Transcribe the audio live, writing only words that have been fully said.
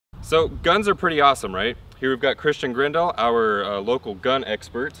So guns are pretty awesome, right? Here we've got Christian Grindle, our local gun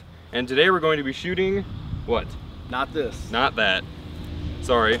expert. And today we're going to be shooting, what? Not this. Not that.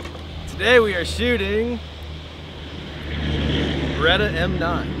 Sorry. Today we are shooting Beretta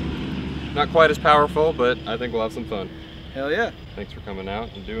M9. Not quite as powerful, but I think we'll have some fun. Hell yeah. Thanks for coming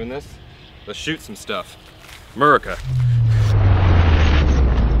out and doing this. Let's shoot some stuff. America.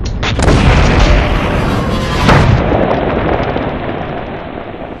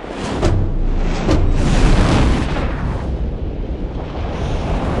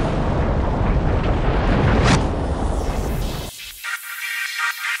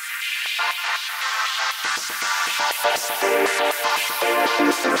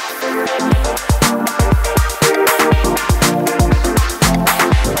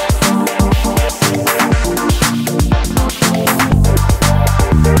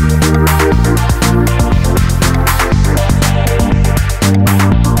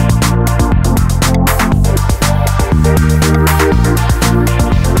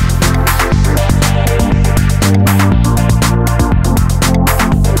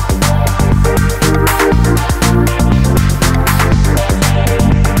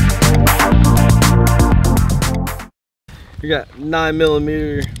 We got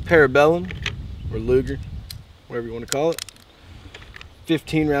 9mm Parabellum, or Luger, whatever you want to call it.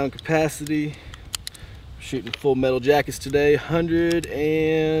 15 round capacity. Shooting full metal jackets today.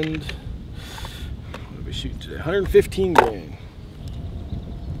 115 grain.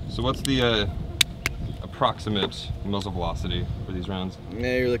 So what's the approximate muzzle velocity for these rounds?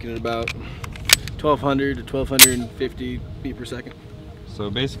 Yeah, you're looking at about 1200 to 1250 feet per second.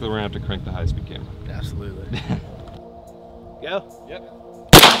 So basically we're gonna have to crank the high-speed camera. Absolutely. Go. Yep.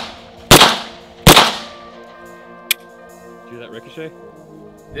 Did you hear that ricochet?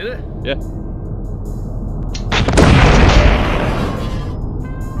 Did it? Yeah.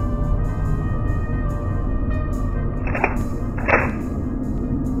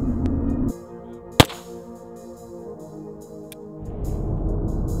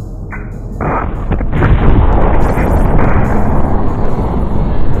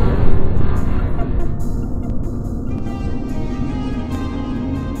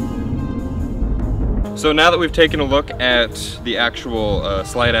 So now that we've taken a look at the actual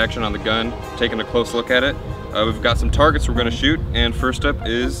slide action on the gun, taken a close look at it, we've got some targets we're going to shoot, and first up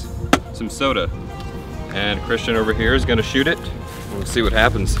is some soda. And Christian over here is going to shoot it. We'll see what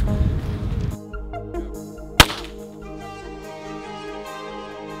happens.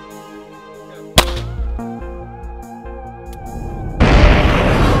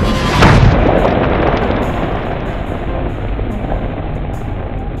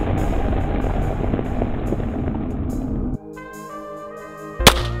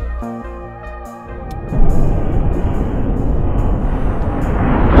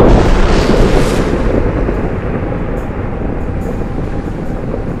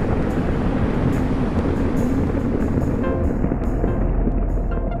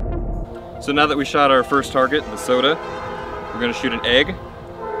 So now that we shot our first target, the soda, we're going to shoot an egg.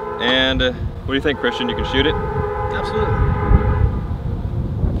 And what do you think, Christian? You can shoot it? Absolutely.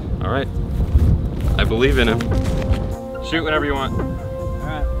 All right. I believe in him. Shoot whenever you want. All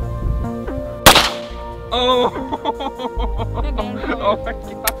right. Oh! Oh my God. I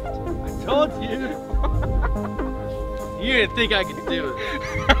told you. You didn't think I could do it.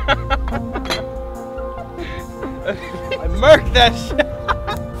 I murked that shit.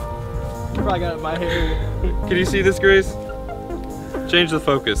 Probably got it in my hair. Can you see this, Grace? Change the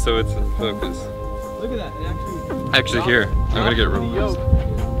focus so it's in focus. Look at that. It Actually here. I'm gonna get real close.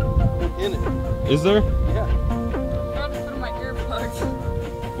 In it. Is there? Yeah. Got some of my earplugs.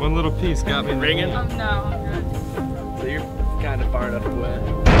 One little piece got me ringing. No, I'm good. So you're kind of far enough away.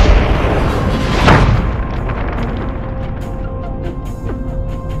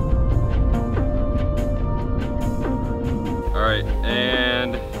 All right,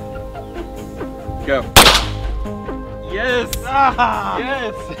 and go. Yes! Ah!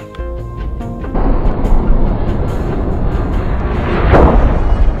 Yes!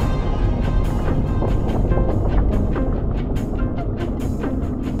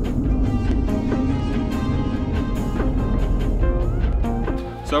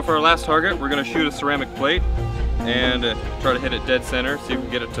 So for our last target, we're going to shoot a ceramic plate and try to hit it dead center, see if we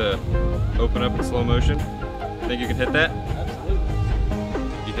can get it to open up in slow motion. Think you can hit that? Absolutely.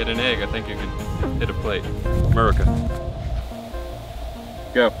 You hit an egg, I think you can hit a plate. America.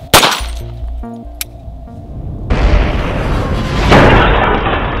 Go.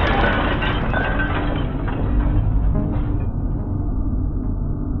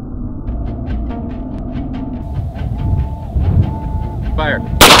 Fire.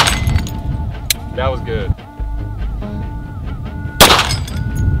 That was good.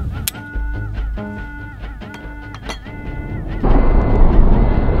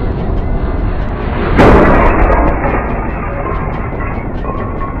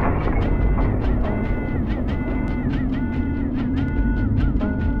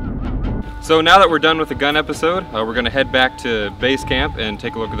 So now that we're done with the gun episode, we're going to head back to base camp and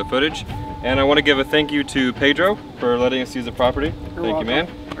take a look at the footage. And I want to give a thank you to Pedro for letting us use the property. Thank you, man.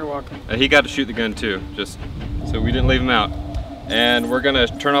 You're welcome. He got to shoot the gun too, just so we didn't leave him out. And we're going to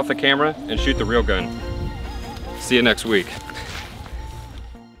turn off the camera and shoot the real gun. See you next week.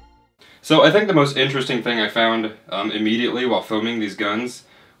 So I think the most interesting thing I found immediately while filming these guns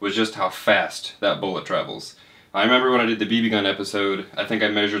was just how fast that bullet travels. I remember when I did the BB gun episode, I think I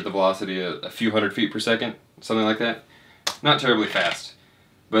measured the velocity at a few hundred feet per second, something like that. Not terribly fast.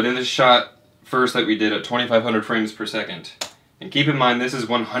 But in this shot, first that we did at 2,500 frames per second. And keep in mind, this is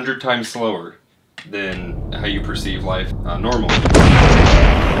 100 times slower than how you perceive life normally.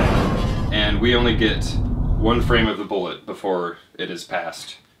 And we only get one frame of the bullet before it is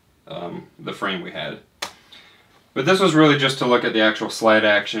past the frame we had. But this was really just to look at the actual slide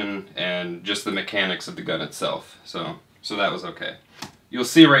action and just the mechanics of the gun itself. So that was okay. You'll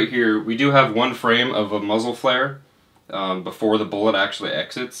see right here, we do have one frame of a muzzle flare before the bullet actually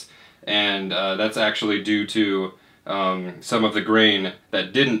exits. And that's actually due to some of the grain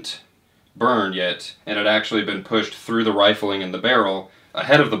that didn't burn yet, and had actually been pushed through the rifling in the barrel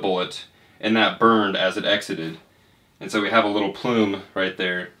ahead of the bullet, and that burned as it exited. And so we have a little plume right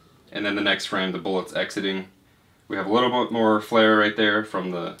there, and then the next frame the bullet's exiting. We have a little bit more flare right there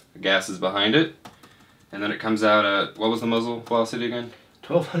from the gases behind it. And then it comes out at, what was the muzzle velocity again?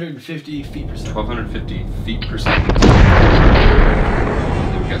 1,250 feet per second. 1,250 feet per second.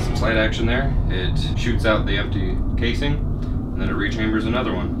 Then we got some slide action there. It shoots out the empty casing, and then it rechambers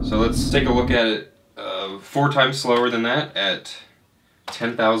another one. So let's take a look at it 4 times slower than that at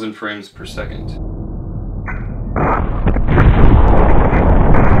 10,000 frames per second.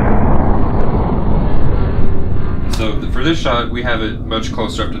 So for this shot, we have it much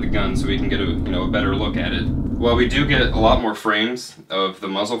closer up to the gun so we can get a better look at it. While we do get a lot more frames of the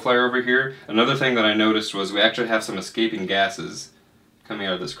muzzle flare over here, another thing that I noticed was we actually have some escaping gases coming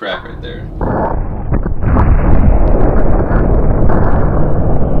out of this crack right there.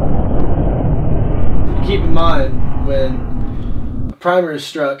 Keep in mind, when a primer is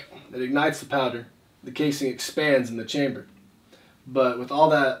struck, it ignites the powder, the casing expands in the chamber. But with all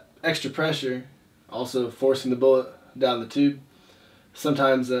that extra pressure, also forcing the bullet down the tube,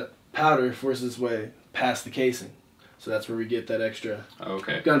 sometimes that powder forces its way past the casing. So that's where we get that extra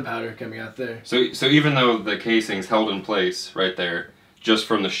gunpowder coming out there. So even though the casing's held in place right there, just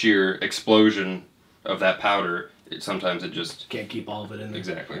from the sheer explosion of that powder, sometimes it just can't keep all of it in there.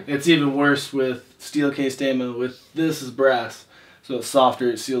 Exactly. It's even worse with steel cased ammo. With this is brass, so it's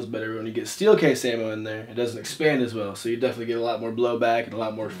softer, it seals better. When you get steel cased ammo in there, it doesn't expand as well, so you definitely get a lot more blowback and a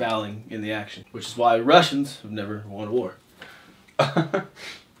lot more fouling in the action, which is why Russians have never won a war.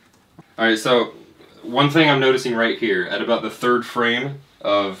 Alright, so one thing I'm noticing right here, at about the 3rd frame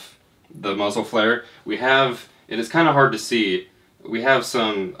of the muzzle flare, we have, it is kind of hard to see, we have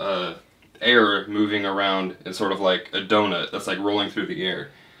some air moving around in sort of like a donut that's like rolling through the air.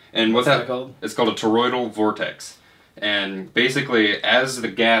 And what's that called? It's called a toroidal vortex. And basically, as the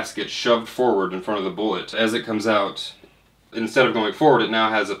gas gets shoved forward in front of the bullet, as it comes out, instead of going forward, it now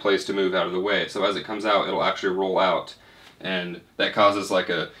has a place to move out of the way. So as it comes out, it'll actually roll out. And that causes like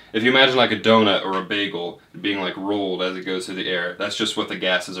a, if you imagine like a donut or a bagel being like rolled as it goes through the air, that's just what the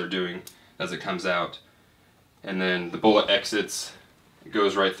gases are doing as it comes out. And then the bullet exits, it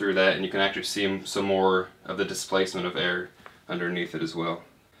goes right through that, and you can actually see some more of the displacement of air underneath it as well.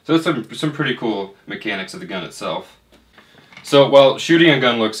 So that's some pretty cool mechanics of the gun itself. So while shooting a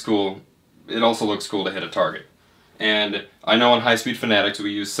gun looks cool, it also looks cool to hit a target. And I know on HighSpeedFanatics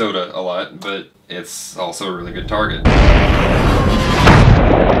we use soda a lot, but it's also a really good target.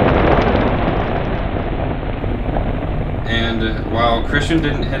 And while Christian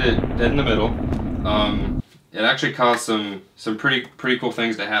didn't hit it dead in the middle, it actually caused some pretty cool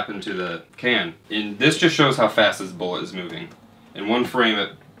things to happen to the can. And this just shows how fast this bullet is moving. In one frame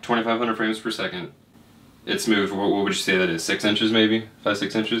at 2,500 frames per second, it's moved, what would you say that is, 6 inches maybe?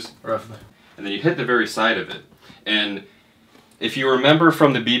 5-6 inches? Roughly. And then you hit the very side of it. And if you remember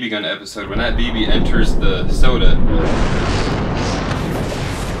from the BB gun episode, when that BB enters the soda,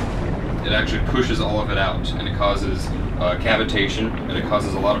 it actually pushes all of it out, and it causes cavitation, and it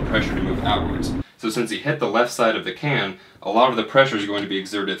causes a lot of pressure to move outwards. So since he hit the left side of the can, a lot of the pressure is going to be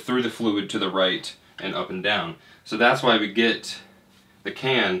exerted through the fluid to the right and up and down. So that's why we get the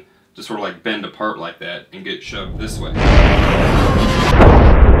can just sort of like bend apart like that and get shoved this way.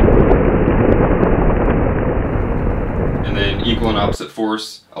 And then equal and opposite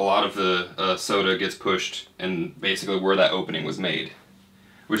force, a lot of the soda gets pushed and basically where that opening was made.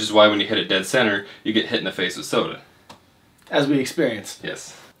 Which is why when you hit it dead center, you get hit in the face with soda. As we experienced.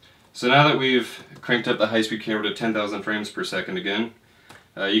 Yes. So now that we've cranked up the high-speed camera to 10,000 frames per second again,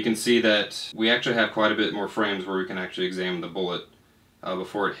 you can see that we actually have quite a bit more frames where we can actually examine the bullet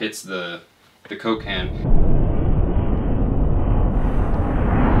before it hits the Coke can.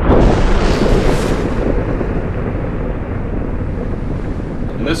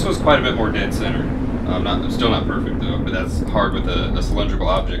 And this was quite a bit more dead center. Still not perfect though, but that's hard with a cylindrical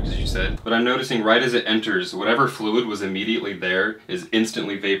object, as you said. But I'm noticing right as it enters, whatever fluid was immediately there is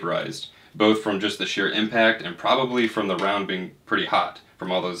instantly vaporized, both from just the sheer impact and probably from the round being pretty hot from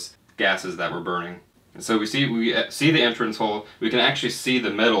all those gases that were burning. And so we see the entrance hole. We can actually see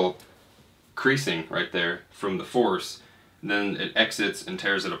the metal creasing right there from the force. And then it exits and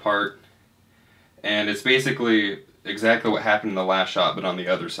tears it apart. And it's basically exactly what happened in the last shot, but on the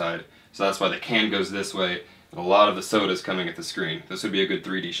other side. So that's why the can goes this way, and a lot of the soda is coming at the screen. This would be a good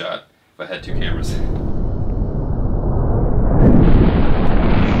 3D shot if I had two cameras.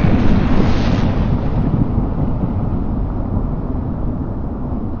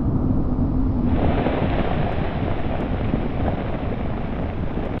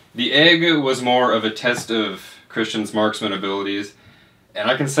 The egg was more of a test of Christian's marksman abilities, and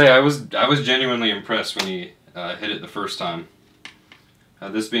I can say I was genuinely impressed when he hit it the first time.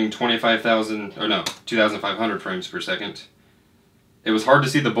 This being 2,500 frames per second. It was hard to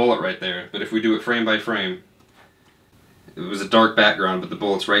see the bullet right there, but if we do it frame by frame, it was a dark background, but the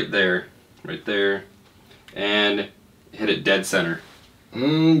bullet's right there, and hit it dead center.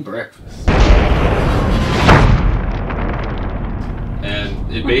 Breakfast.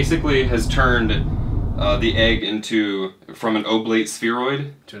 And it basically has turned the egg from an oblate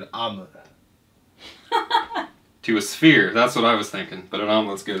spheroid to an omelet. To a sphere. That's what I was thinking, but an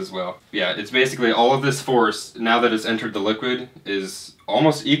omelet's good as well. Yeah, it's basically all of this force, now that it's entered the liquid, is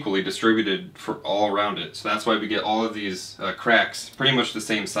almost equally distributed for all around it. So that's why we get all of these cracks, pretty much the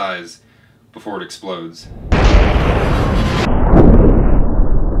same size, before it explodes.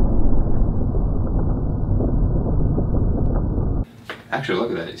 Actually, look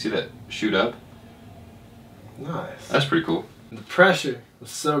at that. You see that shoot up? Nice. That's pretty cool. The pressure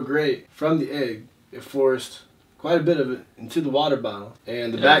was so great from the egg, it forced quite a bit of it into the water bottle,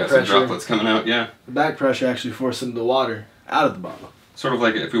 and the back pressure. Some droplets coming out, yeah. The back pressure actually forced some of the water out of the bottle. Sort of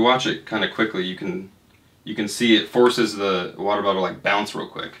like if we watch it kind of quickly, you can see it forces the water bottle like bounce real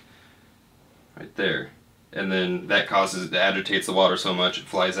quick, right there, and then that agitates the water so much it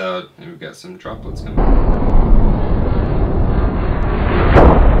flies out, and we've got some droplets coming.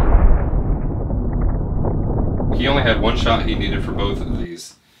 He only had one shot he needed for both of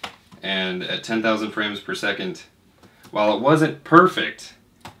these. And at 10,000 frames per second, while it wasn't perfect,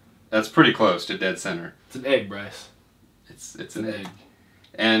 that's pretty close to dead center. It's an egg, Bryce. It's an egg.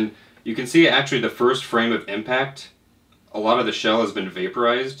 And you can see actually the first frame of impact, a lot of the shell has been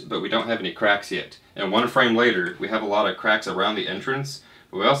vaporized, but we don't have any cracks yet. And one frame later, we have a lot of cracks around the entrance,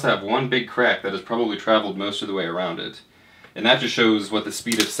 but we also have one big crack that has probably traveled most of the way around it. And that just shows what the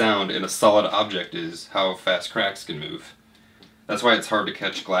speed of sound in a solid object is, how fast cracks can move. That's why it's hard to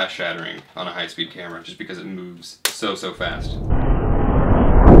catch glass shattering on a high-speed camera, just because it moves so fast.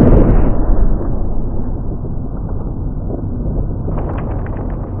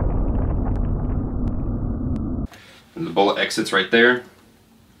 And the bullet exits right there,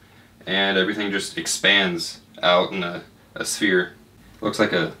 and everything just expands out in a sphere. Looks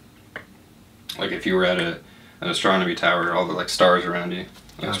like if you were at an astronomy tower, all the like stars around you.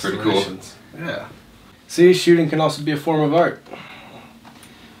 That's pretty cool. Yeah. See, shooting can also be a form of art.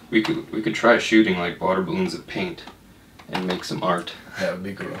 We could try shooting like water balloons of paint and make some art. That would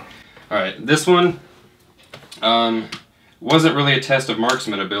be cool. Alright, this one wasn't really a test of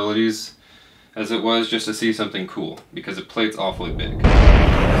marksman abilities, as it was just to see something cool, because it plates awfully big.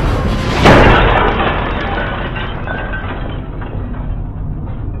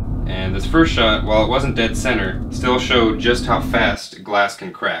 And this first shot, while it wasn't dead center, still showed just how fast glass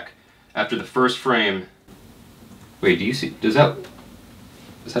can crack. After the first frame... Wait, do you see... Is that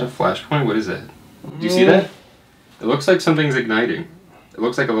a flashpoint? What is that? Do you see that? It looks like something's igniting. It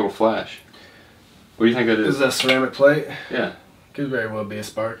looks like a little flash. What do you think that is? Is that a ceramic plate? Yeah. Could very well be a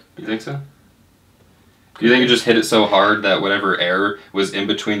spark. You think so? Do you think it just hit it so hard that whatever air was in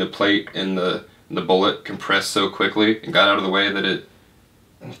between the plate and the bullet compressed so quickly and got out of the way that it...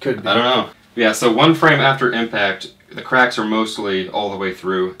 Could be. I don't know. Yeah, so one frame after impact, the cracks are mostly all the way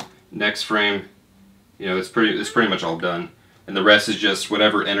through. Next frame, you know, it's pretty much all done. And the rest is just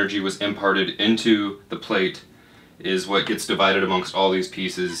whatever energy was imparted into the plate is what gets divided amongst all these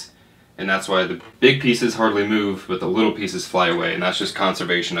pieces. And that's why the big pieces hardly move, but the little pieces fly away. And that's just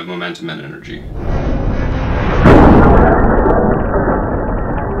conservation of momentum and energy.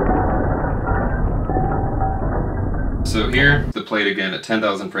 So here, the plate again at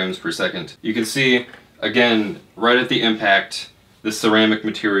 10,000 frames per second. You can see, again, right at the impact, the ceramic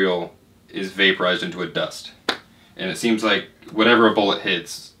material is vaporized into a dust. And it seems like whatever a bullet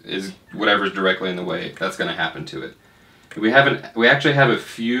hits is whatever's directly in the way, that's going to happen to it. We actually have a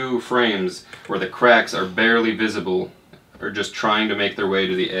few frames where the cracks are barely visible or just trying to make their way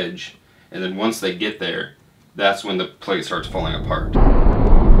to the edge. And then once they get there, that's when the plate starts falling apart.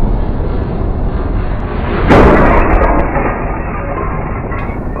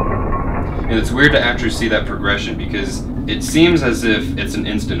 And it's weird to actually see that progression because it seems as if it's an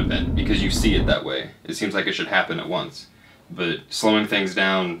instant event because you see it that way. It seems like it should happen at once. But slowing things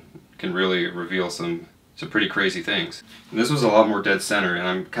down can really reveal some pretty crazy things. And this was a lot more dead center, and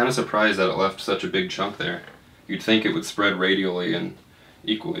I'm kind of surprised that it left such a big chunk there. You'd think it would spread radially and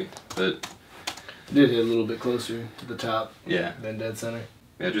equally, but... It did hit a little bit closer to the top than dead center.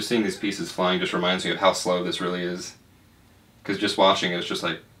 Yeah, just seeing these pieces flying just reminds me of how slow this really is. Because just watching it, it's just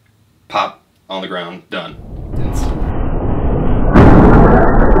like, pop, on the ground, done.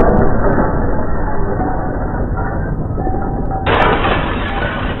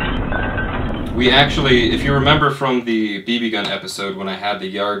 We actually, if you remember from the BB gun episode when I had the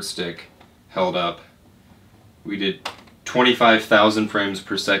yardstick held up, we did 25,000 frames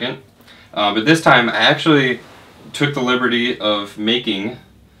per second. But this time I actually took the liberty of making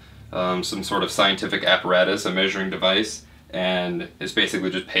some sort of scientific apparatus, a measuring device, and it's basically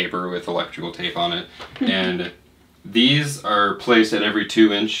just paper with electrical tape on it. And these are placed at every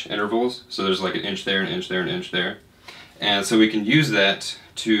 2-inch intervals, so there's like an inch there, an inch there, an inch there. And so we can use that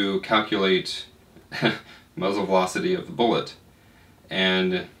to calculate muzzle velocity of the bullet.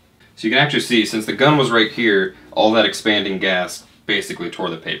 And so you can actually see, since the gun was right here, all that expanding gas basically tore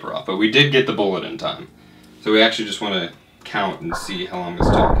the paper off. But we did get the bullet in time. So we actually just want to count and see how long this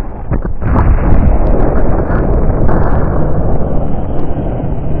took.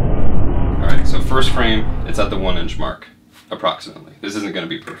 Alright, so first frame, it's at the 1-inch mark, approximately. This isn't going to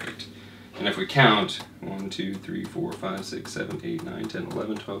be perfect. And if we count, 1, 2, 3, 4, 5, 6, 7, 8, 9, 10,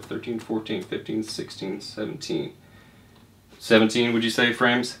 11, 12, 13, 14, 15, 16, 17. 17, would you say,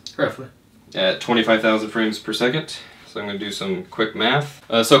 frames? Roughly. At 25,000 frames per second. So I'm going to do some quick math.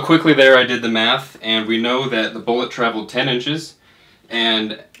 So quickly there I did the math, and we know that the bullet traveled 10 inches,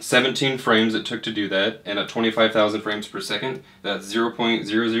 and 17 frames it took to do that, and at 25,000 frames per second, that's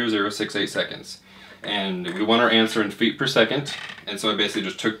 0.00068 seconds. And we want our answer in feet per second, and so I basically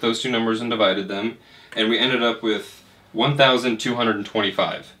just took those two numbers and divided them, and we ended up with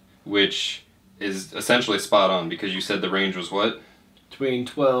 1,225, which is essentially spot on because you said the range was what? Between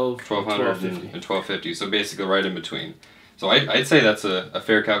 1,200 and 1,250, so basically right in between. So I'd say that's a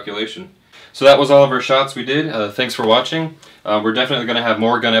fair calculation. So that was all of our shots we did. Thanks for watching. We're definitely going to have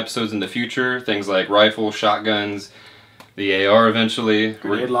more gun episodes in the future, things like rifle, shotguns, the AR eventually.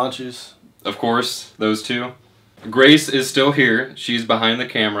 Grenade launchers. Of course, those two. Grace is still here. She's behind the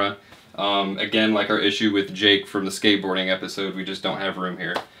camera. Again, like our issue with Jake from the skateboarding episode, we just don't have room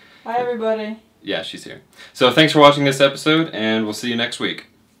here. Hi, everybody. Yeah, she's here. So thanks for watching this episode, and we'll see you next week.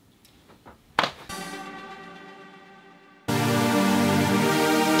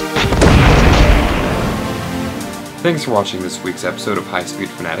 Thanks for watching this week's episode of High Speed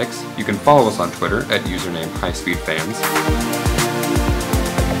Fanatics. You can follow us on Twitter at username HighSpeedFans.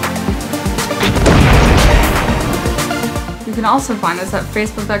 You can also find us at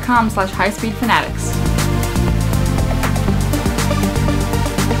facebook.com/HighSpeedFanatics.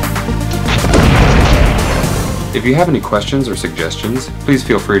 If you have any questions or suggestions, please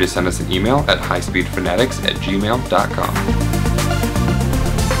feel free to send us an email at highspeedfanatics@gmail.com.